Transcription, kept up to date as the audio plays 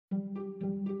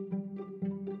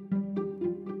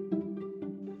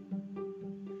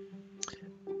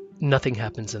Nothing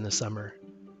happens in the summer.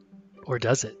 Or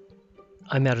does it?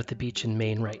 I'm out at the beach in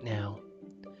Maine right now.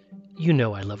 You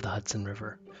know I love the Hudson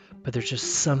River, but there's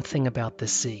just something about the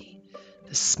sea.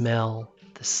 The smell,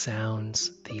 the sounds,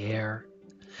 the air.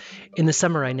 In the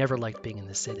summer, I never liked being in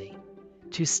the city.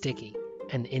 Too sticky,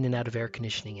 and in and out of air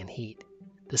conditioning and heat.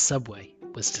 The subway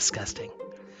was disgusting.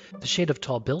 The shade of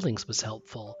tall buildings was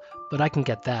helpful, but I can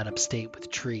get that upstate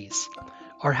with trees.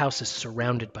 Our house is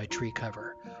surrounded by tree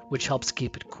cover, which helps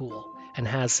keep it cool, and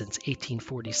has since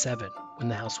 1847, when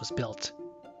the house was built.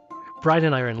 Bride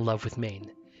and I are in love with Maine,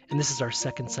 and this is our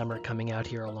second summer coming out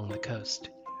here along the coast.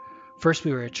 First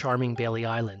we were at charming Bailey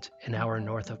Island, an hour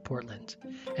north of Portland,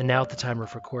 and now at the time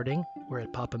of recording, we're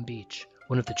at Popham Beach,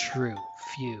 one of the true,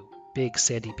 few, big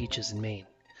sandy beaches in Maine.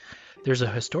 There's a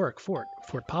historic fort,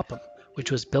 Fort Popham,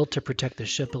 which was built to protect the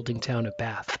shipbuilding town of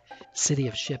Bath. City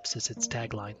of Ships is its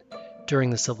tagline, during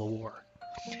the Civil War.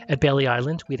 At Bailey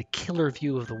Island, we had a killer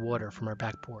view of the water from our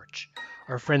back porch.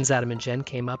 Our friends Adam and Jen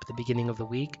came up at the beginning of the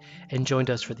week and joined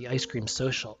us for the ice cream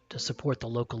social to support the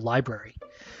local library.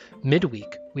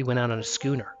 Midweek, we went out on a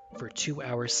schooner for a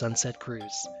 2-hour sunset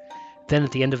cruise. Then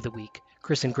at the end of the week,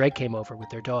 Chris and Greg came over with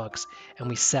their dogs, and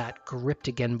we sat gripped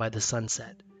again by the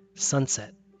sunset.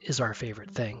 Sunset is our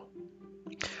favorite thing.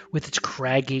 With its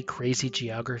craggy, crazy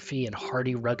geography and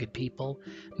hardy, rugged people,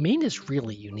 Maine is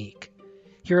really unique.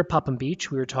 Here at Popham Beach,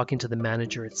 we were talking to the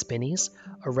manager at Spinney's,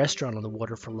 a restaurant on the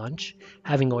water for lunch,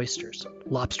 having oysters,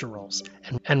 lobster rolls,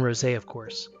 and rosé, of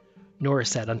course. Nora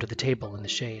sat under the table in the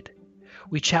shade.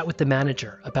 We chat with the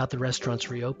manager about the restaurant's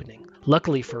reopening,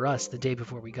 luckily for us the day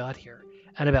before we got here,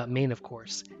 and about Maine, of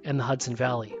course, and the Hudson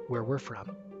Valley, where we're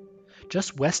from.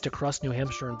 Just west across New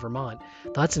Hampshire and Vermont,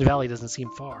 the Hudson Valley doesn't seem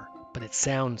far, but it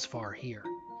sounds far here.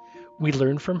 We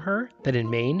learned from her that in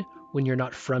Maine, when you're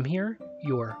not from here,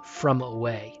 you're from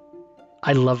away.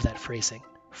 I love that phrasing,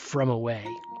 from away.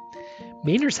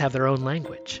 Mainers have their own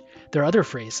language. There are other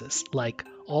phrases, like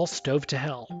all stove to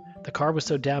hell. The car was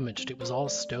so damaged, it was all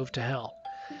stove to hell.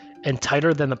 And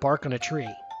tighter than the bark on a tree.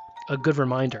 A good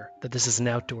reminder that this is an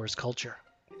outdoors culture.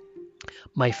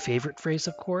 My favorite phrase,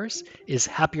 of course, is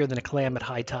happier than a clam at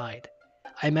high tide.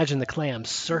 I imagine the clams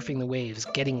surfing the waves,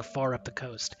 getting far up the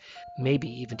coast,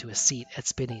 maybe even to a seat at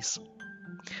Spinney's.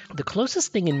 The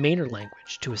closest thing in Mainer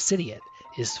language to a citiate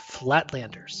is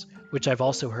Flatlanders, which I've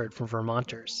also heard from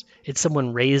Vermonters. It's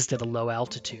someone raised at a low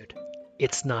altitude.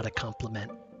 It's not a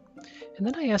compliment. And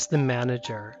then I asked the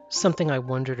manager something I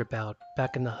wondered about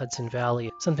back in the Hudson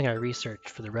Valley, something I researched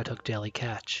for the Red Hook Daily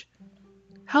Catch.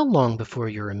 How long before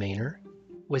you're a Mainer?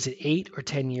 Was it 8 or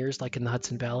 10 years like in the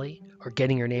Hudson Valley, or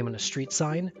getting your name on a street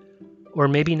sign? Or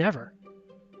maybe never?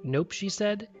 Nope, she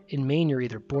said. In Maine, you're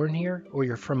either born here or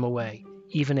you're from away,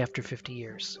 even after 50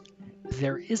 years.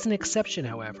 There is an exception,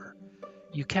 however.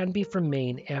 You can be from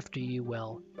Maine after you,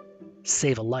 well,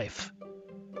 save a life.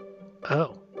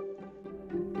 Oh.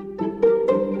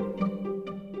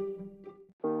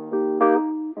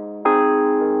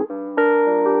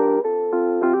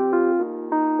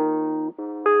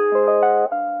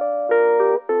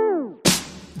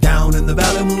 The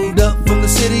valley moved up from the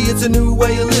city, it's a new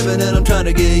way of living and I'm trying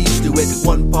to get used to it.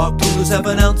 One park poodles have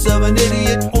an ounce of an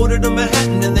idiot, ordered a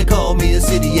Manhattan and they call me a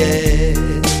city-ass.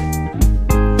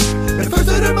 At first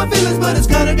I hurt my feelings, but it's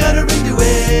kinda got a ring to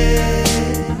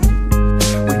it.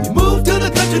 When you move to the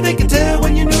country they can tell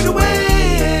when you're new to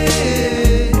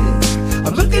it.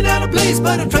 I'm looking at a place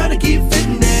but I'm trying to keep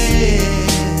fitting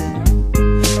in.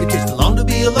 It takes too long to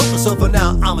be a local, so for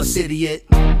now I'm a city-it.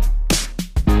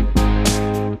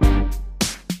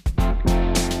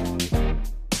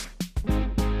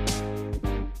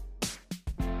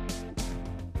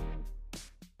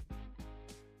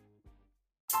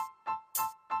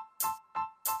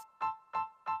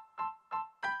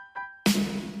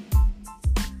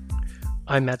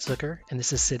 I'm Matt Zucker, and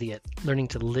this is Citiate, learning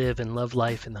to live and love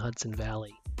life in the Hudson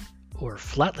Valley. Or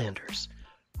Flatlanders,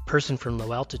 person from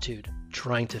low altitude,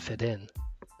 trying to fit in.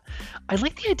 I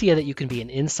like the idea that you can be an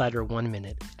insider 1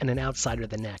 minute and an outsider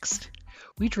the next.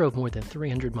 We drove more than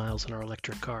 300 miles in our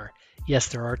electric car. Yes,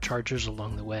 there are chargers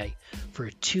along the way, for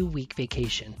a 2-week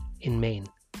vacation in Maine.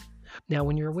 Now,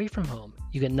 when you're away from home,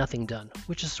 you get nothing done,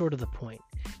 which is sort of the point.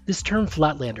 This term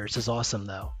Flatlanders is awesome,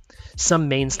 though. Some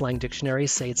Maine slang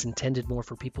dictionaries say it's intended more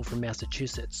for people from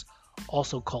Massachusetts,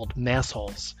 also called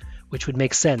massholes, which would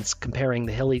make sense comparing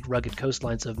the hilly, rugged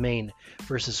coastlines of Maine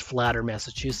versus flatter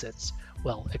Massachusetts,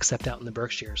 well, except out in the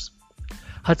Berkshires.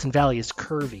 Hudson Valley is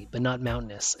curvy, but not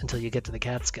mountainous until you get to the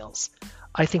Catskills.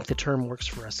 I think the term works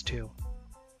for us, too.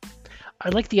 I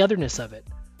like the otherness of it.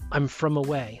 I'm from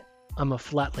away. I'm a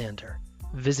Flatlander,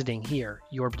 visiting here,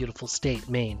 your beautiful state,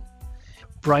 Maine.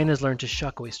 Brian has learned to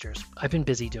shuck oysters. I've been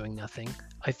busy doing nothing.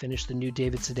 I finished the new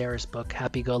David Sedaris book,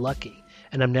 Happy Go Lucky,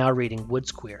 and I'm now reading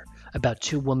Woods Queer, about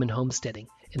two women homesteading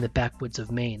in the backwoods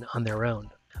of Maine on their own.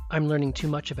 I'm learning too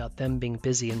much about them being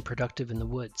busy and productive in the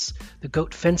woods, the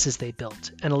goat fences they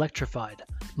built and electrified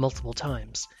multiple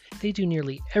times. They do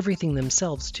nearly everything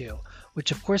themselves too, which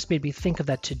of course made me think of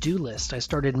that to-do list I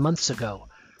started months ago.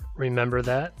 Remember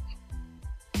that?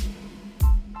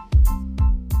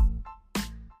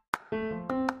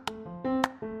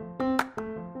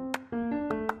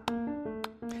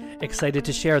 Excited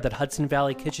to share that Hudson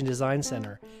Valley Kitchen Design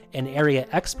Center, an area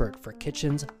expert for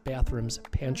kitchens, bathrooms,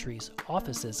 pantries,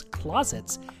 offices,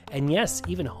 closets, and yes,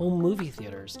 even home movie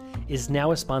theaters, is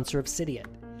now a sponsor of City It.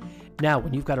 Now,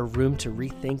 when you've got a room to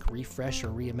rethink, refresh, or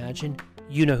reimagine,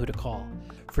 you know who to call.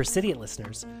 For City It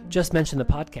listeners, just mention the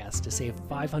podcast to save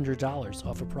 $500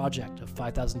 off a project of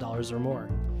 $5,000 or more.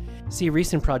 See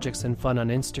recent projects and fun on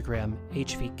Instagram,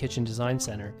 HV Kitchen Design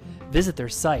Center, visit their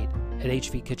site at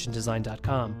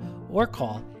hvkitchendesign.com, or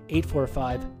call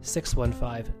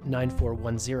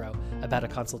 845-615-9410 about a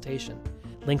consultation.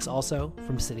 Links also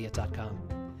from cityit.com.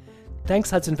 Thanks,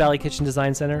 Hudson Valley Kitchen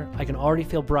Design Center. I can already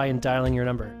feel Brian dialing your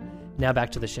number. Now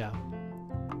back to the show.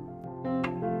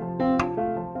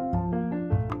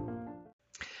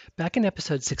 Back in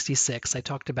episode 66, I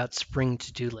talked about spring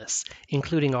to-do lists,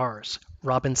 including ours,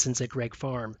 Robinson's at Gregg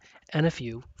Farm, and a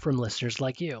few from listeners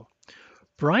like you.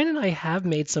 Brian and I have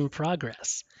made some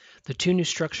progress. The two new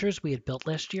structures we had built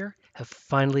last year have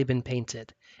finally been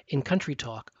painted. In country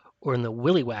talk, or in the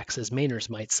willy wax as Mainers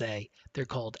might say, they're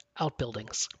called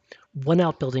outbuildings. One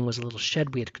outbuilding was a little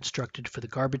shed we had constructed for the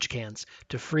garbage cans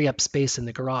to free up space in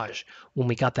the garage when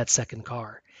we got that second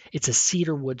car. It's a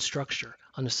cedar wood structure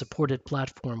on a supported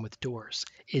platform with doors.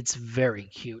 It's very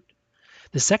cute.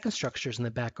 The second structure is in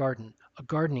the back garden, a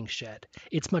gardening shed.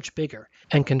 It's much bigger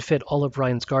and can fit all of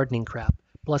Ryan's gardening crap,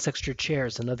 plus extra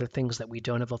chairs and other things that we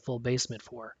don't have a full basement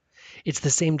for. It's the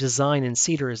same design in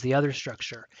cedar as the other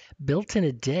structure, built in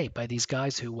a day by these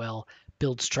guys who, well,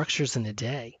 build structures in a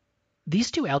day.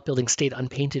 These two outbuildings stayed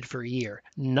unpainted for a year,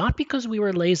 not because we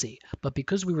were lazy, but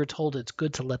because we were told it's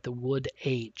good to let the wood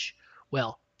age.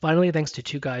 Well, finally, thanks to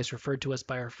two guys referred to us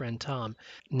by our friend Tom,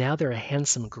 now they're a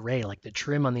handsome gray like the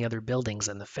trim on the other buildings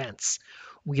and the fence.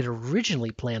 We had originally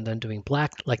planned on doing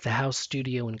black like the house,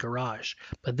 studio, and garage,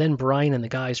 but then Brian and the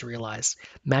guys realized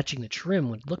matching the trim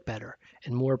would look better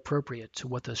and more appropriate to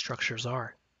what those structures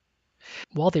are.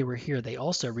 While they were here, they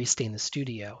also restained the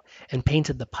studio and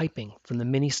painted the piping from the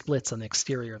mini splits on the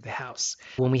exterior of the house.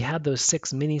 When we had those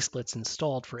 6 mini splits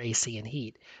installed for AC and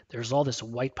heat, there's all this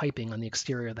white piping on the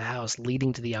exterior of the house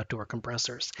leading to the outdoor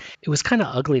compressors. It was kind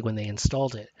of ugly when they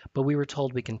installed it, but we were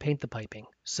told we can paint the piping,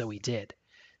 so we did.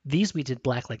 These we did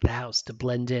black like the house to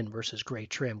blend in versus gray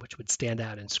trim, which would stand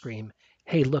out and scream,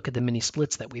 "Hey, look at the mini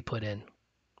splits that we put in."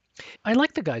 I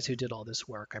like the guys who did all this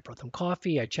work. I brought them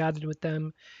coffee, I chatted with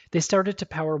them. They started to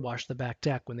power wash the back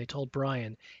deck when they told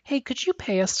Brian, "Hey, could you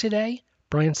pay us today?"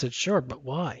 Brian said, "Sure, but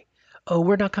why?" "Oh,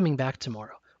 we're not coming back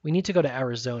tomorrow. We need to go to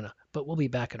Arizona, but we'll be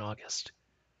back in August."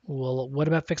 "Well, what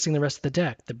about fixing the rest of the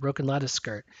deck, the broken lattice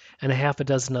skirt, and a half a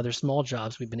dozen other small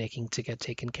jobs we've been aching to get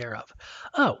taken care of?"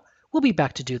 "Oh, we'll be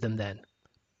back to do them then.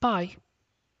 Bye."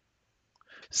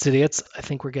 Idiots, I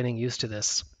think we're getting used to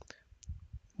this.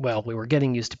 Well, we were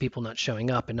getting used to people not showing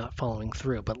up and not following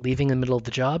through, but leaving in the middle of the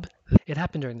job? It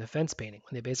happened during the fence painting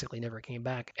when they basically never came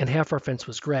back, and half our fence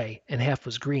was gray and half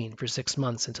was green for 6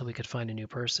 months until we could find a new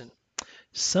person.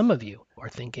 Some of you are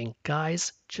thinking,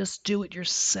 "Guys, just do it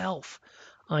yourself."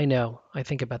 I know, I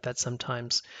think about that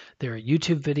sometimes. There are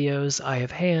YouTube videos, I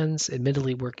have hands,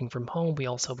 admittedly working from home, we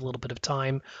also have a little bit of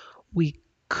time. We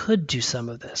could do some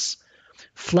of this.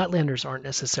 Flatlanders aren't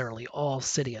necessarily all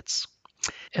idiots.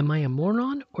 Am I a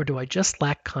moron, or do I just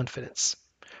lack confidence?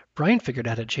 Brian figured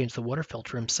out how to change the water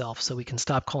filter himself so we can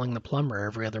stop calling the plumber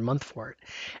every other month for it.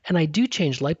 And I do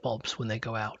change light bulbs when they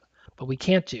go out. But we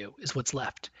can't do is what's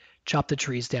left. Chop the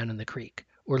trees down in the creek,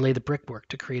 or lay the brickwork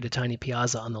to create a tiny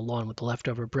piazza on the lawn with the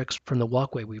leftover bricks from the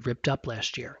walkway we ripped up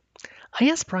last year. I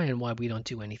asked Brian why we don't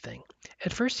do anything.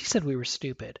 At first he said we were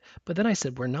stupid, but then I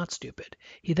said we're not stupid.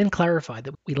 He then clarified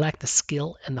that we lack the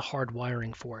skill and the hard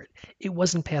wiring for it. It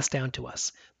wasn't passed down to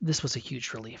us. This was a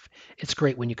huge relief. It's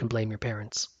great when you can blame your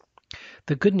parents.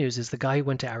 The good news is the guy who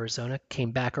went to Arizona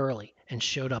came back early and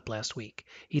showed up last week.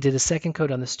 He did a second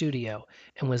coat on the studio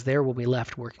and was there when we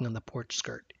left working on the porch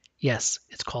skirt. Yes,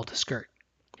 it's called a skirt.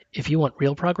 If you want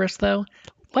real progress, though,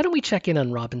 why don't we check in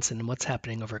on Robinson and what's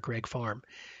happening over at Gregg Farm?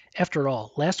 After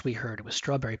all, last we heard it was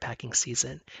strawberry packing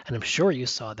season, and I'm sure you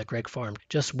saw that Gregg Farm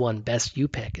just won Best U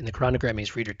Pick in the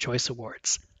Chronogrammy's Reader Choice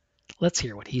Awards. Let's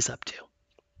hear what he's up to.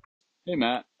 Hey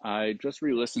Matt, I just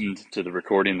re-listened to the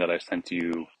recording that I sent to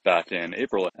you back in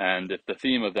April, and if the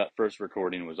theme of that first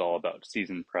recording was all about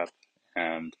season prep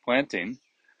and planting,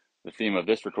 the theme of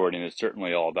this recording is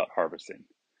certainly all about harvesting.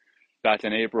 Back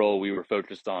in April, we were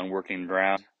focused on working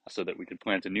ground so that we could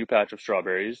plant a new patch of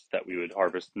strawberries that we would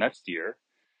harvest next year.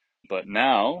 But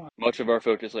now, much of our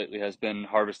focus lately has been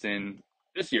harvesting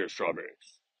this year's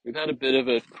strawberries. We've had a bit of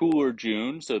a cooler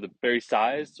June, so the berry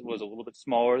size was a little bit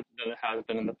smaller than it has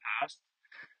been in the past.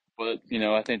 But,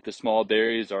 I think the small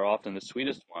berries are often the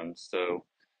sweetest ones. So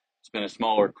it's been a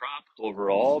smaller crop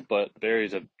overall, but the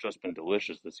berries have just been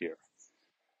delicious this year.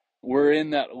 We're in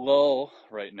that lull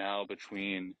right now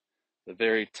between the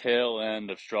very tail end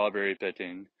of strawberry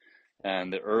picking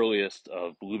and the earliest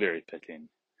of blueberry picking.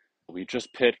 We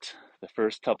just picked the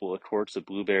first couple of quarts of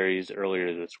blueberries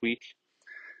earlier this week.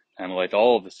 And like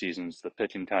all of the seasons, the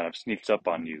picking kind of sneaks up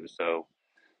on you. So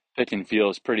picking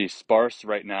feels pretty sparse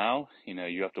right now.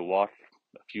 You have to walk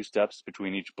a few steps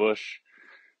between each bush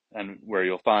and where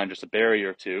you'll find just a berry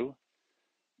or two.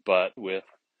 But with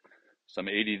some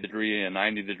 80-degree and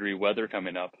 90-degree weather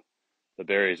coming up, the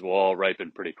berries will all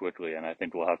ripen pretty quickly, and I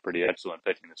think we'll have pretty excellent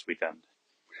picking this weekend.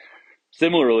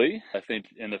 Similarly, I think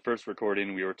in the first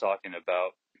recording we were talking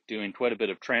about doing quite a bit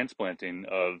of transplanting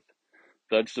of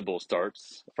vegetable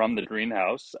starts from the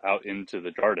greenhouse out into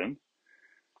the garden.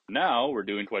 Now we're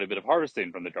doing quite a bit of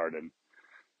harvesting from the garden.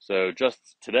 So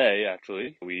just today,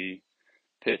 actually, we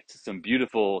picked some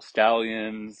beautiful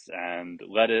scallions and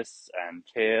lettuce and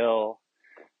kale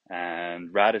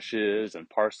and radishes and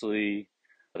parsley.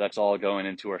 That's all going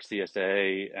into our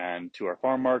CSA and to our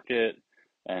farm market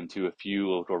and to a few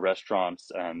local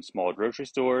restaurants and small grocery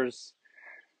stores.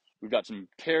 We've got some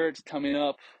carrots coming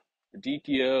up,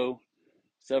 DTO,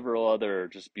 several other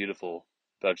just beautiful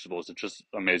vegetables. It's just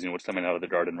amazing what's coming out of the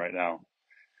garden right now.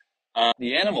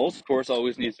 The animals, of course,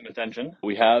 always need some attention.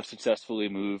 We have successfully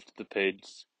moved the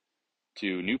pigs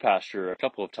to new pasture a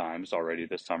couple of times already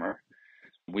this summer.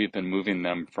 We've been moving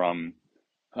them from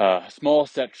small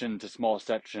section to small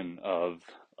section of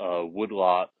a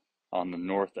woodlot on the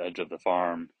north edge of the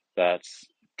farm that's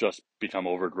just become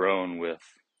overgrown with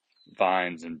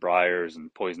vines and briars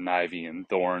and poison ivy and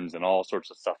thorns and all sorts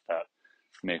of stuff that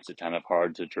makes it kind of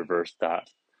hard to traverse that.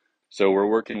 So we're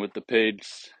working with the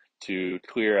pigs to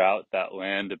clear out that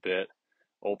land a bit,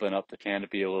 open up the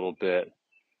canopy a little bit,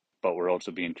 but we're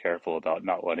also being careful about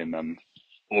not letting them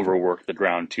overwork the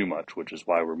ground too much, which is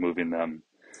why we're moving them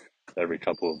every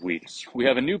couple of weeks. We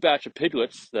have a new batch of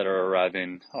piglets that are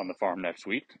arriving on the farm next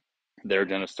week. They're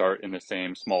going to start in the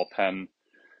same small pen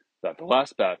that the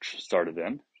last batch started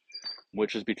in,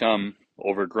 which has become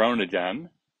overgrown again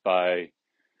by,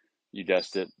 you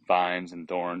guessed it, vines and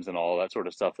thorns and all that sort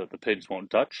of stuff that the pigs won't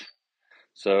touch.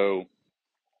 So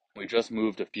we just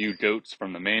moved a few goats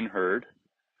from the main herd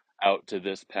out to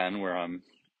this pen where I'm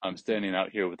standing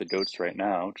out here with the goats right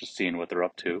now, just seeing what they're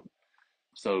up to.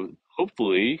 So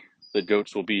hopefully the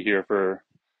goats will be here for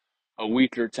a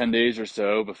week or 10 days or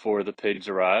so before the pigs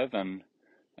arrive, and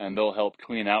they'll help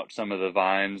clean out some of the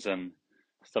vines and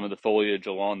some of the foliage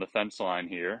along the fence line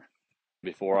here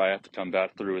before I have to come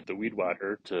back through with the weed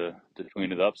whacker to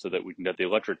clean it up so that we can get the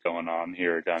electric going on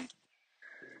here again.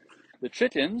 The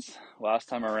chickens, last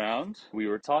time around, we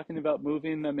were talking about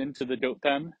moving them into the goat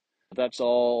pen. That's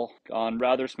all gone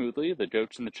rather smoothly. The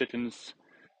goats and the chickens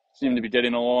seem to be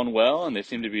getting along well, and they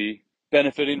seem to be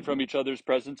benefiting from each other's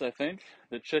presence, I think.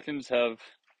 The chickens have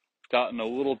gotten a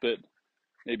little bit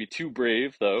maybe too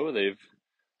brave, though. They've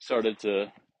started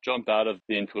to jump out of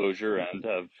the enclosure and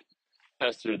have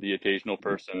pestered the occasional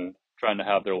person trying to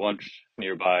have their lunch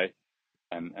nearby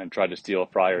and tried to steal a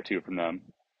fry or two from them.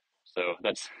 So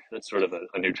that's sort of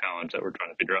a new challenge that we're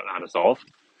trying to figure out how to solve.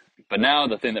 But now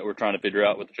the thing that we're trying to figure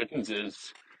out with the chickens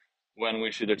is when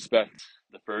we should expect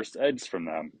the first eggs from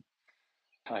them.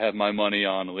 I have my money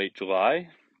on late July,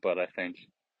 but I think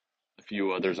a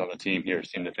few others on the team here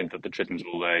seem to think that the chickens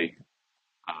will lay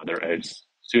their eggs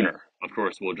sooner. Of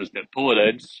course, we'll just get pullet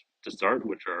eggs to start,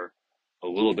 which are a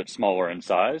little bit smaller in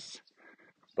size.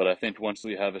 But I think once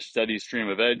we have a steady stream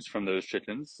of eggs from those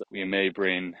chickens, we may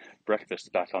bring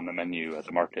breakfast back on the menu at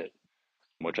the market,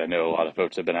 which I know a lot of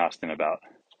folks have been asking about.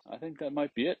 I think that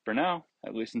might be it for now,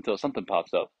 at least until something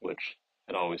pops up, which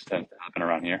it always tends to happen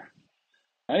around here.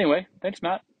 Anyway, thanks,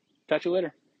 Matt. Catch you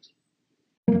later.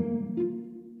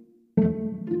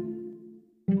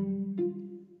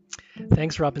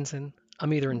 Thanks, Robinson.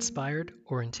 I'm either inspired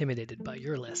or intimidated by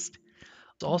your list.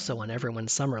 Also on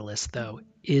everyone's summer list, though,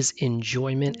 is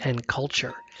enjoyment and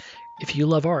culture. If you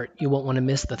love art, you won't want to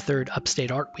miss the third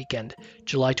Upstate Art Weekend,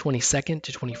 July 22nd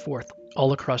to 24th.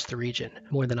 all across the region.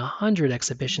 More than 100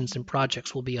 exhibitions and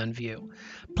projects will be on view.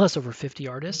 Plus, over 50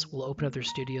 artists will open up their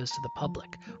studios to the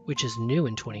public, which is new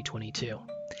in 2022.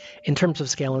 In terms of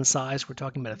scale and size, we're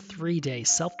talking about a 3-day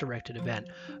self-directed event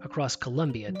across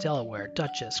Columbia, Delaware,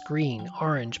 Dutchess, Greene,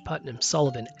 Orange, Putnam,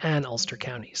 Sullivan, and Ulster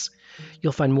counties.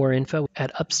 You'll find more info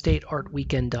at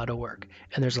upstateartweekend.org,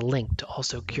 and there's a link to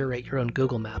also curate your own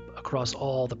Google map across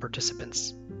all the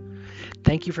participants.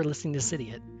 Thank you for listening to City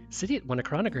It. City It won a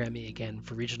chronogrammy again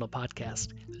for Regional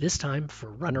Podcast, this time for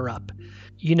runner-up.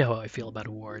 You know how I feel about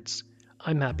awards.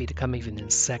 I'm happy to come even in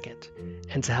second.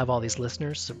 And to have all these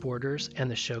listeners, supporters, and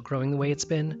the show growing the way it's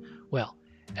been, well,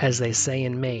 as they say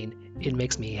in Maine, it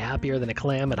makes me happier than a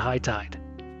clam at high tide.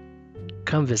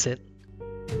 Come visit.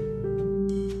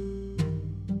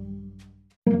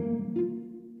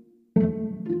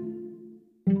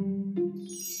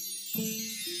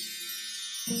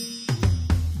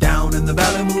 Down in the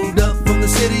valley, moved up from the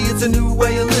city. It's a new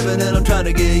way of living and I'm trying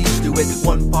to get used to it.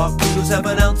 1 park noodles, half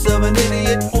an ounce of an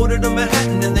idiot. Ordered a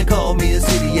Manhattan and they call me a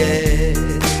city, yeah.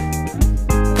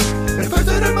 At first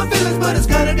I hurt my feelings, but it's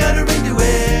kinda got a ring to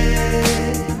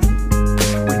it.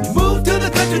 When you move to the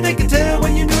country, they can tell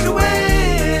when you're new to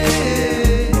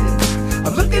it.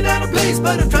 I'm looking at a place,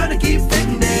 but I'm trying to keep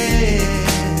fitting in.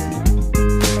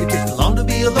 It takes long to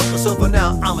be a local, so for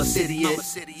now I'm a city, yeah.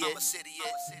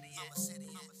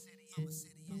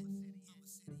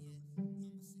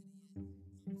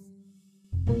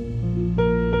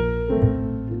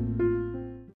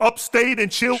 Upstate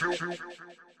and chill.